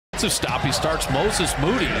defensive stop. He starts Moses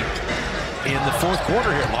Moody in the fourth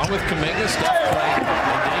quarter here, along with Kuminga, Steph Curry,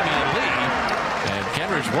 and Damian Lee. And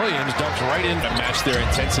Kenrich Williams ducks right in to match their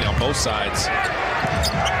intensity on both sides.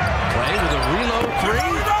 Play with a reload three.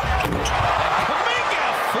 And Kuminga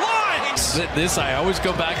flying! This, I always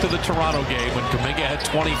go back to the Toronto game when Kuminga had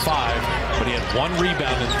 25, but he had 1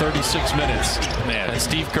 rebound in 36 minutes. Man, and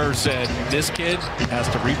Steve Kerr said, this kid has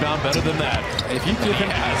to rebound better than that. If you give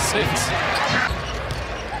him 6.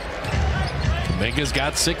 Kuminga's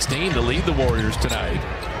got 16 to lead the Warriors tonight.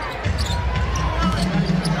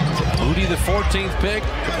 Moody the 14th pick,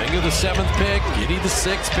 Kuminga the 7th pick, Giddey the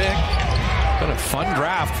 6th pick. Been a fun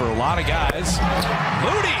draft for a lot of guys.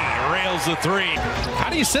 Moody rails the 3. How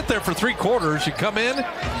do you sit there for 3 quarters? You come in,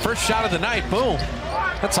 first shot of the night, boom.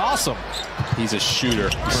 That's awesome. He's a shooter.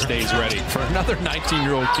 He stays ready. For another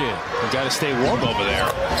 19-year-old kid. You got to stay warm over there.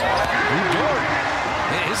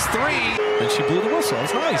 His 3. And she blew the whistle.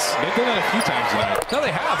 That's nice. They've done that a few times tonight. No, they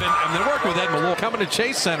have. And they're working with Ed Malone. Coming to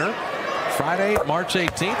Chase Center Friday, March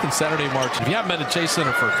 18th and Saturday, March. If you haven't been to Chase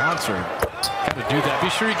Center for a concert, got to do that. Be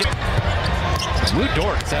sure you get. Lou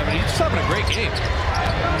Dort's having a great game.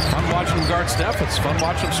 Fun watching him guard Steph. It's fun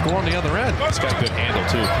watching him score on the other end. He's got a good handle,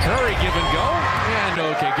 too. Curry give and go. And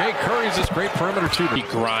okay, Gay Curry's this great perimeter shooter. He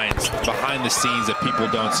grinds behind the scenes that people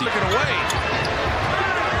don't see. Took it away.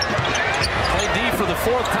 Play D for the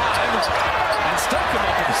 4th time. And Steph come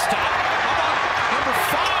up with a stop. How about number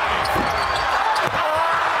 5?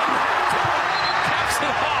 Caps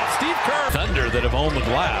it off. Steve Kerr. Thunder that have owned the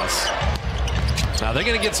glass. Now they're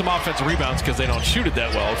going to get some offensive rebounds because they don't shoot it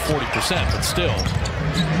that well at 40%, but still.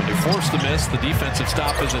 When you force the miss, the defensive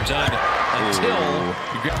stop isn't done until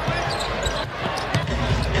you get.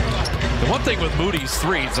 The one thing with Moody's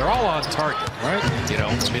 3s, they're all on target, right? You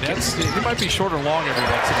know, I mean, he might be short or long every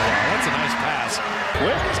once in a while. That's a nice pass.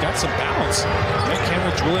 Quick, he's got some balance. That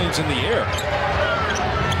Kenrich Williams in the air.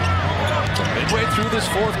 So midway through this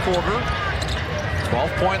 4th quarter,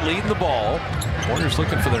 12-point lead in the ball. Warriors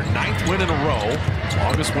looking for their 9th win in a row.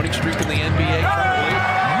 Longest winning streak in the NBA currently.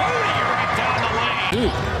 Moody right down the lane.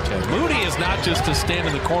 And Moody is not just to stand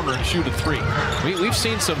in the corner and shoot a 3. We've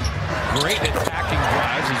seen some great attacking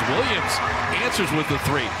drives as Williams answers with the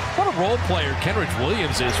 3. What a role player Kenrich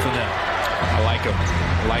Williams is for them. I like him.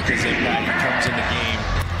 I like his impact. He comes in the game,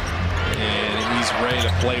 and he's ready to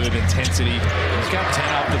play with intensity. He's got 10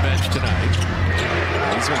 off the bench tonight.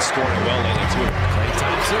 He's been scoring well lately, too. Klay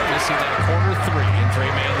Thompson missing that corner 3, and Tre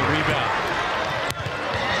Mann the rebound.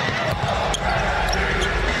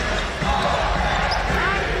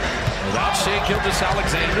 Without Shai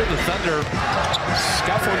Gilgeous-Alexander, the Thunder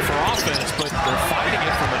scuffling for offense, but they're finding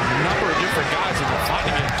it from a number of different guys, and they're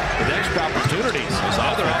finding it with extra opportunities. There's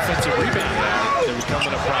other offensive rebound. They're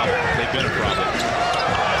becoming a problem. They've been a problem.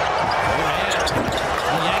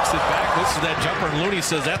 He yanks it back. This is that jumper, and Looney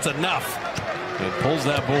says that's enough. And pulls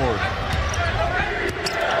that board.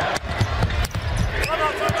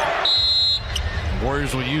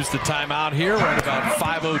 Warriors will use the timeout here. Right about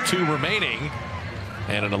 5:02 remaining.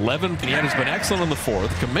 And an 11. He has been excellent in the 4th.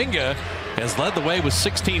 Kuminga has led the way with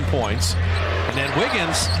 16 points. And then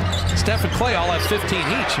Wiggins, Steph, and Klay all have 15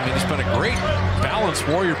 each. I mean, it's been a great balanced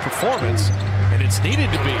Warrior performance. And it's needed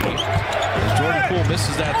to be. As Jordan Poole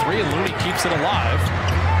misses that 3 and Looney keeps it alive.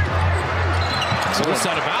 So this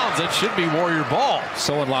out of bounds, that should be Warrior ball.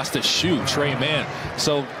 Someone lost a shoe, Tre Mann.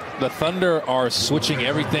 So the Thunder are switching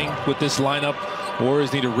everything with this lineup.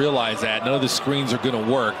 Warriors need to realize that. None of the screens are going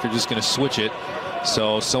to work. They're just going to switch it.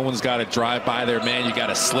 So someone's got to drive by their man. You got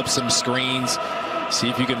to slip some screens. See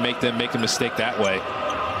if you can make them make a mistake that way.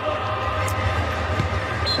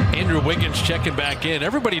 Andrew Wiggins checking back in.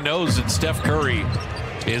 Everybody knows that Steph Curry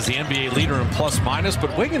is the NBA leader in plus-minus,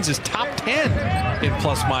 but Wiggins is top 10 in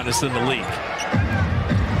plus-minus in the league.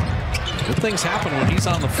 Good things happen when he's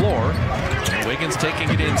on the floor. Wiggins taking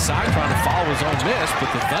it inside, trying to follow his own miss,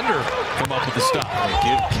 but the Thunder come up with the stop.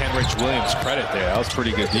 Give Kenrich Williams credit there. That was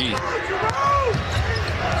pretty good D.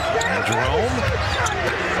 And Jerome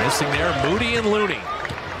missing there. Moody and Looney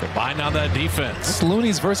combined on that defense. That's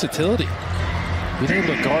Looney's versatility. Being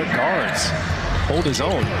able to guard guards, hold his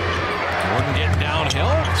own. Gordon getting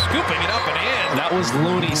downhill, scooping it up and in. That was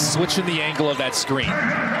Looney switching the angle of that screen.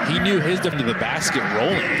 He knew his to the basket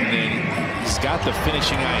rolling, and then he's got the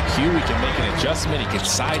finishing IQ. He can make an adjustment. He can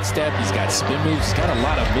sidestep. He's got spin moves. He's got a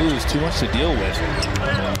lot of moves. Too much to deal with.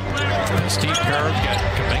 Steve Kerr got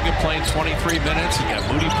Kuminga playing 23 minutes. You got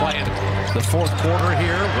Moody playing the 4th quarter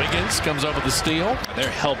here. Wiggins comes up with the steal.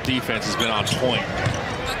 Their help defense has been on point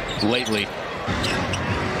lately.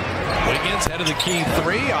 Wiggins head of the key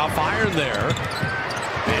 3 off iron there.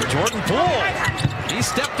 And Jordan Poole, he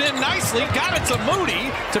stepped in nicely, got it to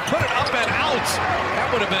Moody to put it up and out. That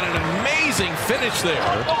would have been an amazing finish there.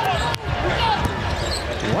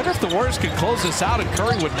 I wonder if the Warriors could close this out and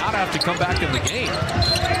Curry would not have to come back in the game.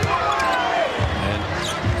 And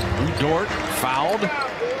Lou Dort fouled.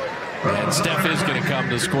 And Steph is going to come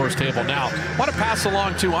to the scores table now. I want to pass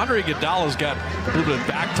along to Andre Iguodala's got a little bit of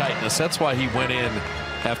back tightness. That's why he went in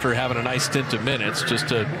after having a nice stint of minutes. He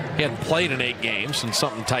hadn't played in 8 games and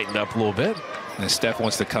something tightened up a little bit. And Steph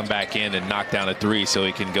wants to come back in and knock down a 3 so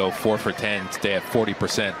he can go 4 for 10, stay at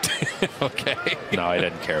 40%. Okay. No, he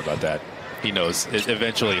doesn't care about that. He knows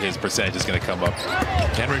eventually his percentage is going to come up.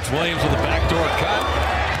 Kenrich Williams with a backdoor cut.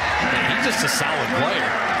 And he's just a solid player.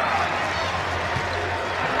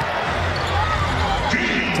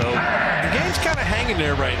 So the game's kind of hanging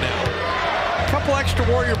there right now. A couple extra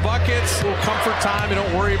Warrior buckets, a little comfort time. You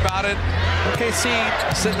don't worry about it. OKC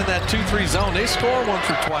sitting in that 2-3 zone. They score once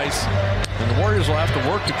or twice, and the Warriors will have to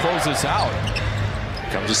work to close this out.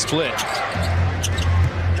 Comes a split.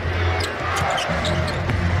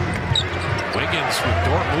 Wiggins with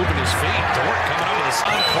Dort moving his feet. Dort coming up with a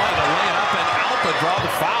sound play to lay it up, and Alpha draw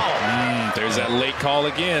the foul. There's that late call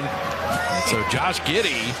again. So Josh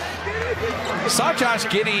Giddey. Saw Josh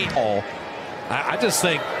Giddey. I just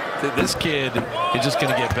think that this kid is just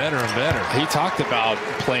going to get better and better. He talked about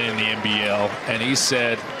playing in the NBL, and he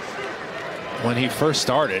said when he first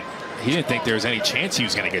started, he didn't think there was any chance he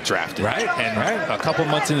was going to get drafted. Right. And a couple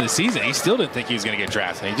months into the season, he still didn't think he was going to get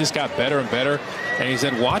drafted. He just got better and better. And he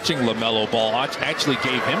said watching LaMelo Ball actually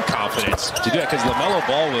gave him confidence to do that, because LaMelo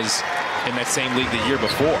Ball was in that same league the year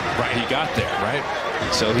before. Right. He got there. Right.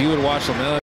 So he would watch LaMelo.